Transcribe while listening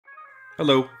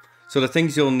Hello. So the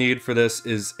things you'll need for this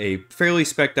is a fairly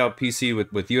spec'd out PC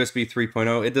with USB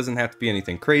 3.0. It doesn't have to be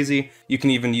anything crazy. You can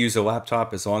even use a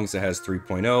laptop as long as it has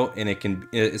 3.0, and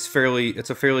it's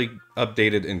a fairly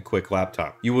updated and quick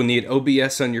laptop. You will need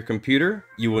OBS on your computer.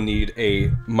 You will need a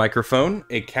microphone,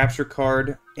 a capture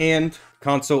card, and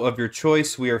console of your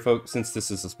choice. Since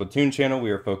this is a Splatoon channel,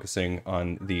 we are focusing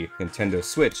on the Nintendo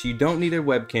Switch. You don't need a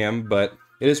webcam, but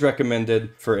it is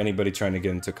recommended for anybody trying to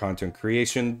get into content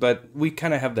creation, but we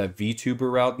kind of have that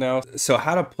VTuber route now. So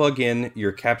how to plug in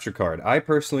your capture card. I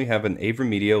personally have an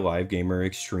AverMedia Live Gamer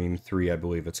Extreme 3, I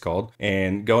believe it's called.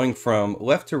 And going from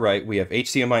left to right, we have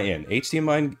HDMI in.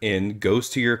 HDMI in goes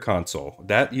to your console.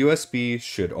 That USB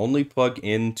should only plug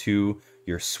into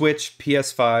your Switch,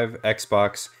 PS5,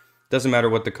 Xbox, doesn't matter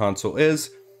what the console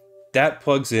is. That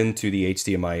plugs into the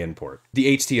HDMI in port.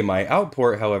 The HDMI out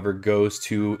port, however, goes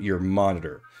to your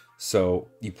monitor. So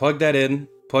you plug that in,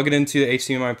 plug it into the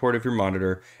HDMI port of your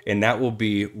monitor, and that will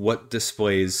be what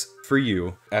displays for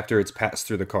you after it's passed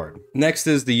through the card. Next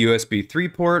is the USB 3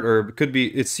 port, or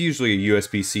it's usually a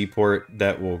USB-C port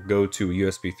that will go to a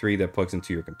USB 3 that plugs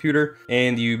into your computer,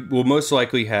 and you will most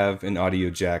likely have an audio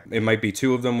jack. It might be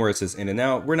 2 of them where it says in and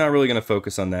out. We're not really going to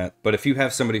focus on that, but if you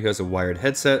have somebody who has a wired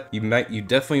headset, you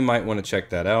definitely might want to check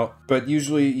that out. But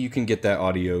usually you can get that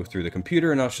audio through the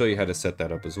computer, and I'll show you how to set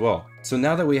that up as well. So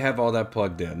now that we have all that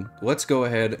plugged in, let's go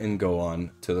ahead and go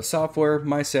on to the software,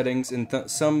 my settings, and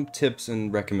some tips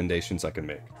and recommendations I can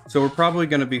make. So we're probably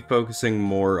going to be focusing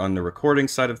more on the recording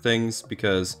side of things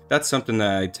because that's something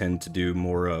that I tend to do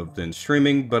more of than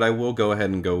streaming, but I will go ahead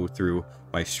and go through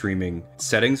my streaming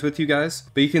settings with you guys.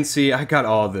 But you can see I got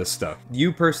all this stuff.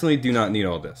 You personally do not need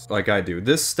all this like I do.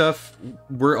 This stuff,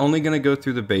 we're only going to go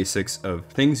through the basics of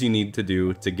things you need to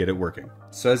do to get it working.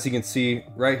 So as you can see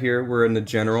right here, we're in the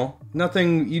general.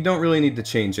 You don't really need to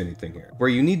change anything here. Where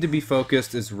you need to be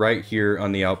focused is right here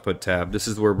on the output tab. This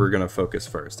is where we're going to focus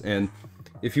first. And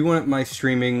if you want my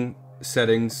streaming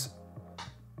settings,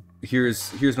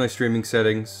 here's my streaming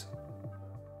settings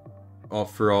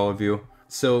for all of you.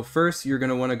 So first, you're going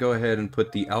to want to go ahead and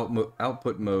put the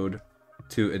output mode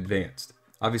to advanced.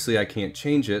 Obviously, I can't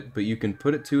change it, but you can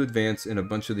put it to advanced and a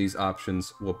bunch of these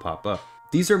options will pop up.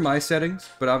 These are my settings,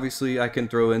 but obviously I can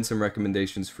throw in some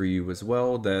recommendations for you as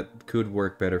well that could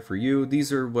work better for you.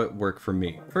 These are what work for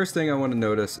me. First thing I want to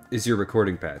notice is your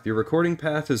recording path. Your recording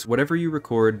path is whatever you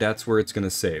record, that's where it's going to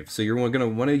save. So you're going to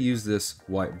want to use this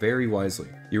very wisely.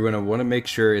 You're going to want to make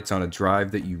sure it's on a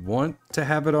drive that you want to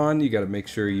have it on. You got to make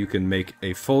sure you can make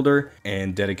a folder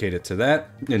and dedicate it to that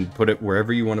and put it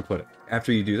wherever you want to put it.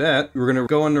 After you do that, we're going to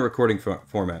go on to recording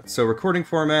format. So recording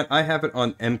format, I have it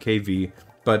on MKV.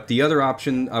 But the other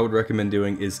option I would recommend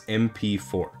doing is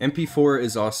MP4. MP4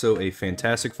 is also a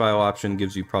fantastic file option,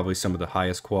 gives you probably some of the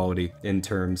highest quality in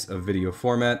terms of video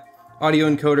format. Audio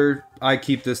encoder, I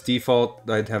keep this default.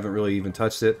 I haven't really even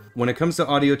touched it. When it comes to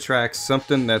audio tracks,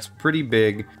 something that's pretty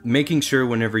big, making sure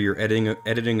whenever you're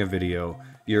editing a video,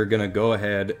 you're gonna go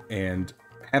ahead and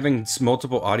having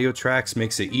multiple audio tracks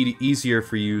makes it easier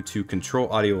for you to control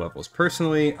audio levels.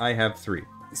 Personally, I have 3.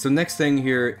 So next thing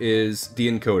here is the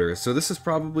encoder. So this is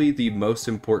probably the most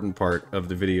important part of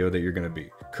the video that you're going to be.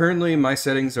 Currently, my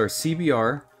settings are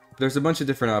CBR. There's a bunch of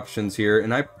different options here,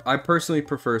 and I personally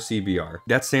prefer CBR.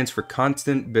 That stands for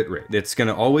constant bitrate. It's going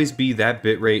to always be that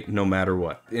bitrate no matter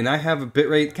what. And I have a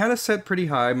bitrate kind of set pretty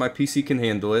high. My PC can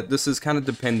handle it. This is kind of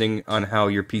depending on how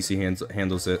your PC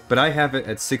handles it. But I have it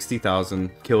at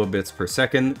 60,000 kilobits per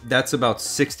second. That's about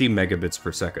 60 megabits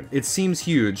per second. It seems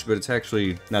huge, but it's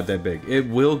actually not that big. It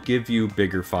will give you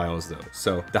bigger files though.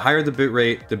 So the higher the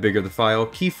bitrate, the bigger the file.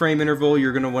 Keyframe interval,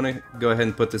 you're going to want to go ahead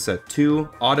and put this at 2.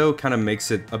 Auto kind of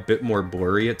makes it a bit more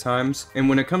blurry at times. And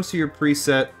when it comes to your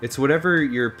preset, it's whatever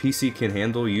your PC can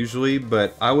handle usually,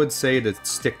 but I would say to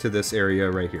stick to this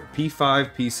area right here.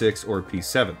 P5, P6, or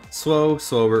P7. Slow,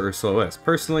 slower, or slowest.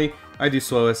 Personally, I do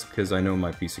slowest because I know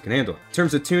my PC can handle it. In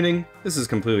terms of tuning, this is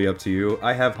completely up to you.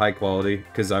 I have high quality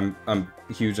because I'm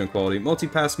huge on quality.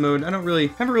 Multi-pass mode, haven't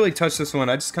really touched this one.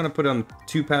 I just kind of put on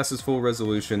 2 passes full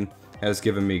resolution. Has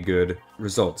given me good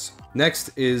results.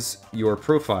 Next is your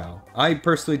profile. I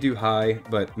personally do high,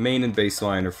 but main and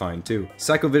baseline are fine too.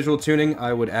 Psychovisual tuning,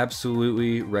 I would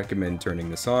absolutely recommend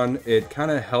turning this on. It kind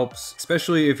of helps,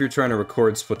 especially if you're trying to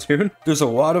record Splatoon. There's a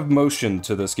lot of motion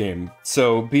to this game,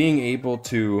 so being able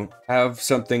to have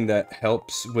something that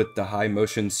helps with the high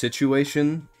motion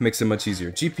situation makes it much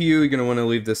easier. GPU, you're going to want to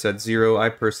leave this at 0. I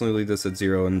personally leave this at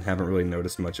 0 and haven't really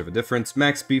noticed much of a difference.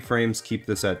 Max B frames, keep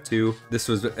this at 2. This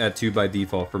was at 2 by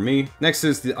default for me. Next Next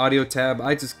is the audio tab.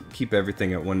 I just keep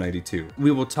everything at 192.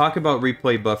 We will talk about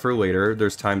replay buffer later.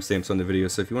 There's timestamps on the video,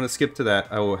 so if you want to skip to that,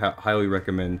 I will highly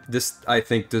recommend. This, I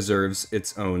think, deserves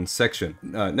its own section.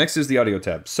 Next is the audio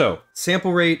tab. So,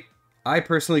 sample rate. I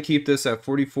personally keep this at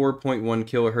 44.1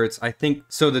 kilohertz. I think,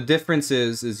 so the difference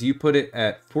is you put it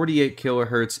at 48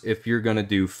 kilohertz if you're gonna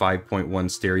do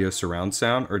 5.1 stereo surround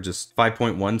sound, or just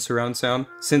 5.1 surround sound.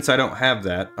 Since I don't have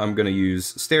that, I'm gonna use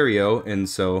stereo, and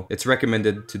so it's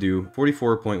recommended to do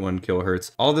 44.1 kilohertz.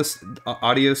 All this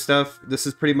audio stuff, this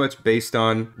is pretty much based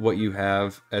on what you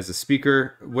have as a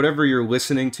speaker. Whatever you're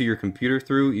listening to your computer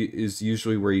through is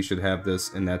usually where you should have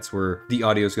this, and that's where the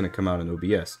audio is gonna come out in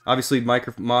OBS. Obviously, mic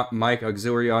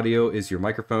auxiliary audio is your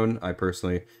microphone. I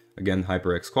personally, again,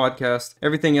 HyperX Quadcast.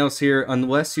 Everything else here,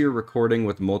 unless you're recording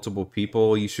with multiple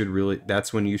people, you should really,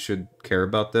 that's when you should care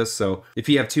about this. So if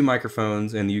you have two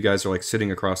microphones and you guys are like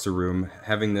sitting across the room,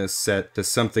 having this set to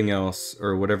something else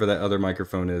or whatever that other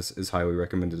microphone is highly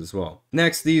recommended as well.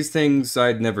 Next, these things,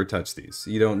 I'd never touch these.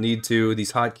 You don't need to.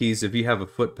 These hotkeys, if you have a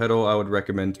foot pedal, I would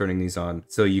recommend turning these on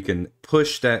so you can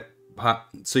push that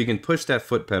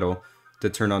foot pedal to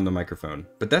turn on the microphone.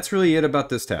 But that's really it about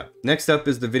this tab. Next up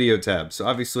is the video tab. So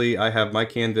obviously I have my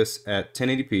canvas at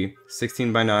 1080p,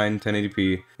 16:9,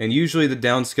 1080p, and usually the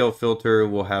downscale filter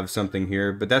will have something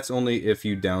here, but that's only if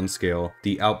you downscale.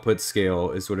 The output scale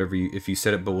is whatever if you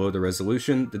set it below the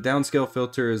resolution, the downscale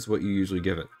filter is what you usually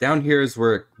give it. Down here is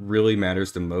where it really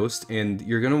matters the most, and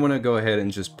you're gonna wanna go ahead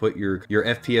and just put your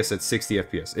FPS at 60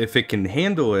 FPS. If it can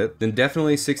handle it, then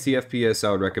definitely 60 FPS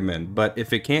I would recommend, but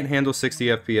if it can't handle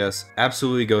 60 FPS,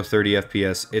 absolutely go 30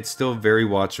 FPS. It's still very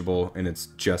watchable and it's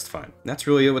just fine. That's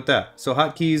really it with that. So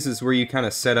hotkeys is where you kind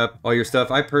of set up all your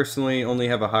stuff. I personally only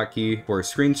have a hotkey for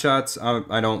screenshots.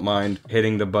 I don't mind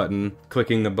hitting the button,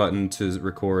 clicking the button to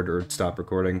record or stop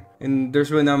recording. And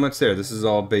there's really not much there. This is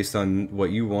all based on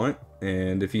what you want.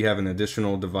 And if you have an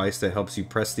additional device that helps you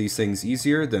press these things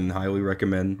easier, then highly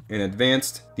recommend. In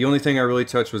advanced, the only thing I really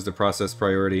touched was the process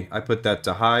priority. I put that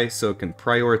to high so it can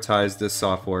prioritize this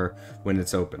software when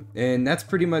it's open. And that's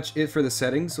pretty much it for the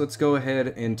settings. Let's go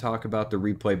ahead and talk about the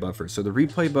replay buffer. So the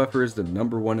replay buffer is the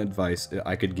 #1 advice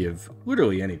I could give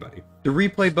literally anybody. The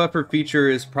replay buffer feature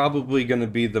is probably going to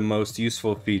be the most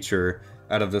useful feature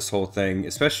out of this whole thing,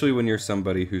 especially when you're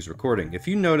somebody who's recording. If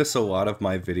you notice a lot of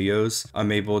my videos, I'm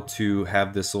able to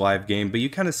have this live game, but you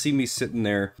kind of see me sitting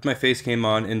there with my face cam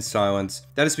on in silence.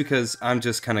 That is because I'm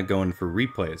just kind of going for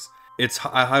replays.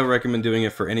 I highly recommend doing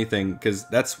it for anything, because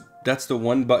that's the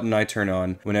one button I turn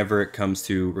on whenever it comes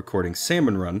to recording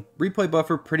Salmon Run. Replay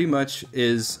buffer pretty much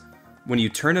is, when you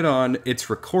turn it on, it's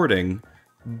recording,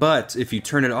 but if you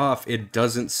turn it off, it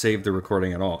doesn't save the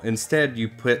recording at all. Instead, you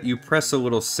press a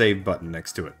little save button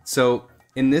next to it. So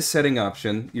in this setting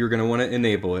option, you're going to want to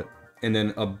enable it, and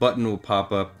then a button will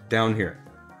pop up down here,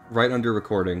 right under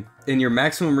recording. And your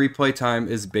maximum replay time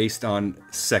is based on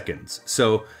seconds.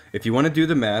 So if you want to do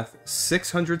the math,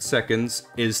 600 seconds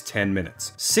is 10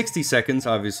 minutes. 60 seconds,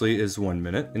 obviously, is 1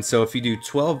 minute. And so if you do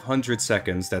 1200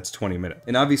 seconds, that's 20 minutes.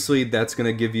 And obviously, that's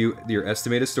going to give you your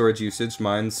estimated storage usage.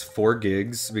 Mine's 4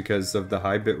 gigs because of the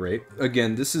high bit rate.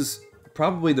 Again, this is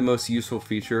probably the most useful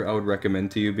feature I would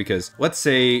recommend to you, because let's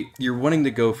say you're wanting to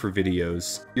go for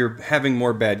videos, you're having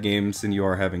more bad games than you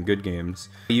are having good games.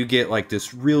 You get like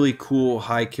this really cool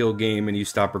high kill game and you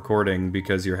stop recording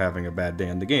because you're having a bad day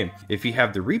in the game. If you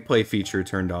have the replay feature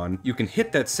turned on, you can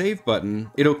hit that save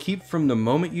button. It'll keep from the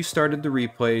moment you started the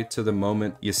replay to the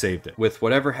moment you saved it. With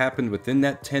whatever happened within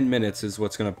that 10 minutes is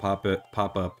what's going to pop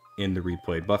up in the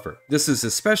replay buffer. This is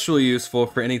especially useful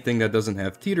for anything that doesn't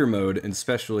have theater mode, and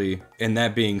especially in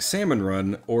that being Salmon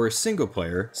Run or single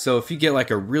player. So if you get like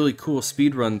a really cool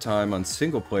speed run time on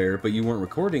single player, but you weren't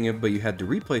recording it, but you had the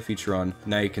replay feature on,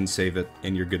 now you can save it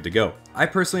and you're good to go. I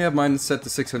personally have mine set to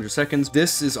 600 seconds.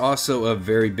 This is also a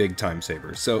very big time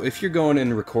saver. So if you're going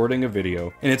and recording a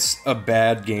video and it's a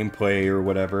bad gameplay or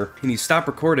whatever, and you stop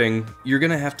recording, you're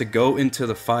gonna have to go into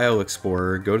the file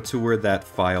explorer, go to where that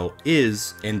file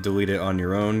is, and delete it on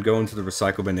your own. Go into the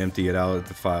recycle bin, empty it out if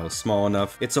the file is small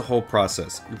enough. It's a whole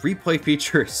process. The replay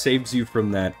feature saves you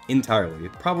from that entirely.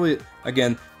 Probably,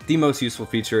 again, the most useful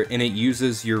feature, and it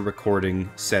uses your recording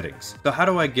settings. So how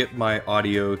do I get my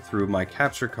audio through my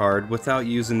capture card without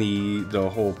using the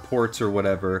whole ports or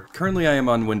whatever? Currently I am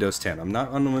on Windows 10. I'm not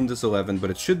on Windows 11,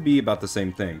 but it should be about the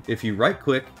same thing. If you right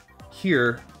click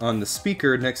here on the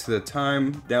speaker next to the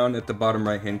time down at the bottom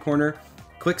right hand corner,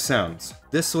 click sounds.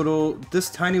 This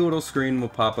tiny little screen will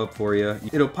pop up for you.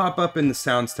 It'll pop up in the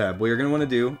sounds tab. What you're gonna wanna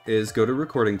do is go to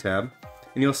recording tab,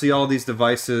 and you'll see all these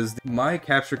devices. My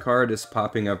capture card is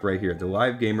popping up right here, the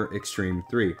Live Gamer Extreme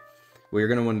 3. What you're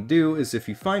gonna wanna do is, if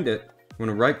you find it, you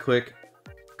wanna right click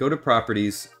go to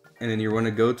Properties, and then you want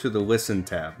to go to the Listen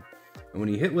tab. And when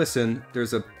you hit Listen,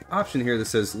 there's an option here that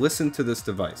says Listen to this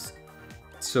device.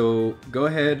 So go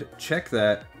ahead, check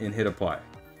that, and hit Apply.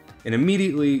 And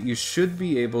immediately you should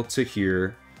be able to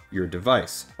hear your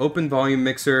device. Open Volume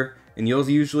Mixer, and you'll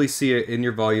usually see it in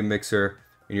your volume mixer,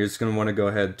 and you're just going to want to go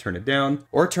ahead and turn it down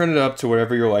or turn it up to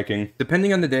whatever you're liking.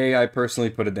 Depending on the day, I personally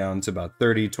put it down to about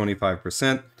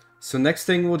 30-25%. So next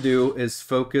thing we'll do is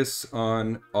focus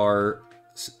on our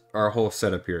whole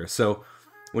setup here. So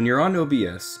when you're on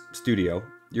OBS Studio,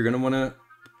 you're going to want to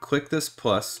click this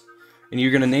plus, and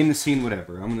you're going to name the scene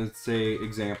whatever. I'm going to say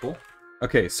example.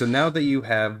 Okay, so now that you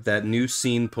have that new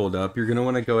scene pulled up, you're going to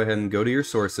want to go ahead and go to your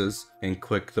sources and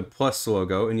click the plus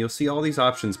logo, and you'll see all these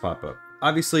options pop up.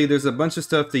 Obviously, there's a bunch of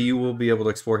stuff that you will be able to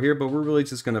explore here, but we're really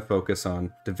just going to focus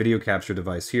on the video capture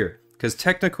device here. Because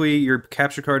technically, your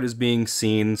capture card is being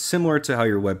seen similar to how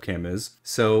your webcam is.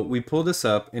 So we pull this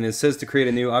up, and it says to create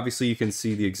a new. Obviously, you can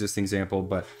see the existing example,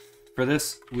 but for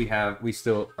this, we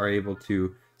still are able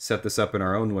to set this up in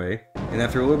our own way. And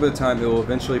after a little bit of time, it will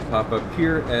eventually pop up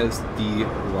here as the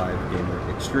Live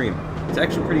Gamer Extreme. It's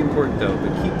actually pretty important though,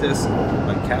 but keep this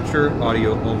on capture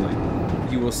audio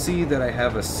only. You will see that I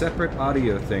have a separate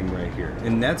audio thing right here,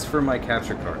 and that's for my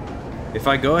capture card. If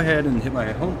I go ahead and hit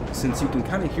my home, since you can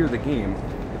kind of hear the game,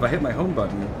 if I hit my home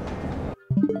button,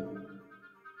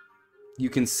 you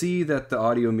can see that the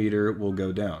audio meter will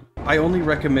go down. I only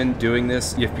recommend doing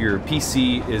this if your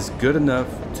PC is good enough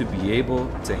to be able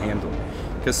to handle it.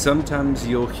 Because sometimes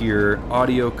you'll hear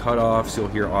audio cutoffs, you'll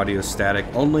hear audio static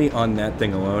only on that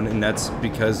thing alone, and that's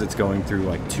because it's going through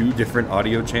like 2 different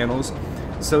audio channels.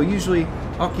 So usually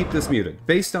I'll keep this muted.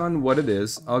 Based on what it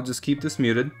is, I'll just keep this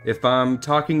muted. If I'm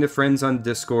talking to friends on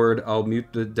Discord, I'll mute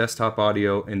the desktop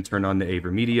audio and turn on the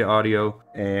AverMedia audio,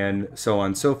 and so on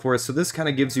and so forth. So this kind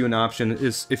of gives you an option,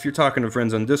 is if you're talking to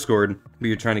friends on Discord, but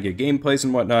you're trying to get gameplays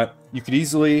and whatnot, you could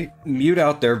easily mute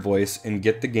out their voice and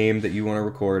get the game that you want to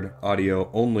record audio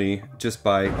only just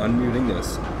by unmuting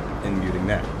this and muting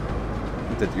that,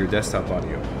 your desktop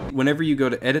audio. Whenever you go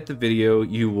to edit the video,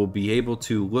 you will be able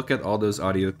to look at all those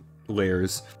audio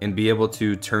layers and be able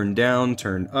to turn down,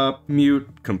 turn up, mute,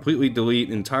 completely delete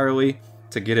entirely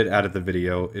to get it out of the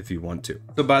video if you want to.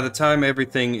 So by the time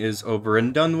everything is over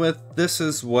and done with, this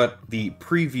is what the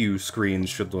preview screen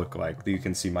should look like. You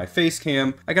can see my face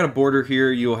cam. I got a border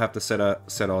here. You'll have to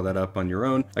set all that up on your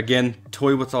own. Again,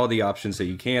 toy with all the options that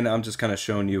you can. I'm just kind of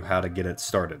showing you how to get it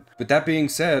started. With that being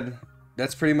said,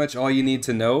 that's pretty much all you need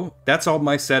to know. That's all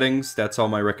my settings. That's all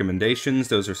my recommendations.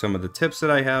 Those are some of the tips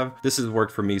that I have. This has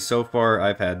worked for me so far.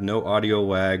 I've had no audio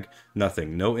lag,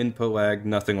 nothing, no input lag,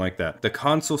 nothing like that. The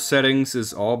console settings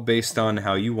is all based on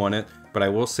how you want it. But I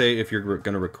will say, if you're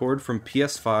going to record from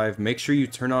PS5, make sure you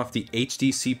turn off the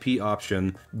HDCP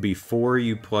option before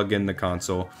you plug in the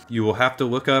console. You will have to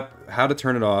look up how to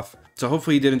turn it off. So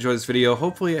hopefully you did enjoy this video.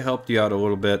 Hopefully it helped you out a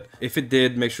little bit. If it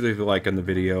did, make sure to leave a like on the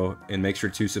video and make sure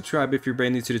to subscribe if you're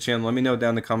brand new to the channel. Let me know down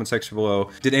in the comment section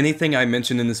below. Did anything I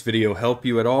mentioned in this video help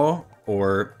you at all?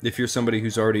 Or if you're somebody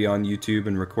who's already on YouTube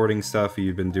and recording stuff,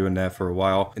 you've been doing that for a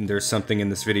while, and there's something in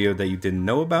this video that you didn't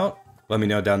know about, let me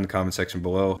know down in the comment section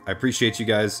below. I appreciate you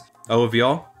guys. I love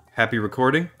y'all. Happy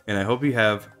recording, and I hope you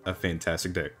have a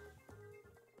fantastic day.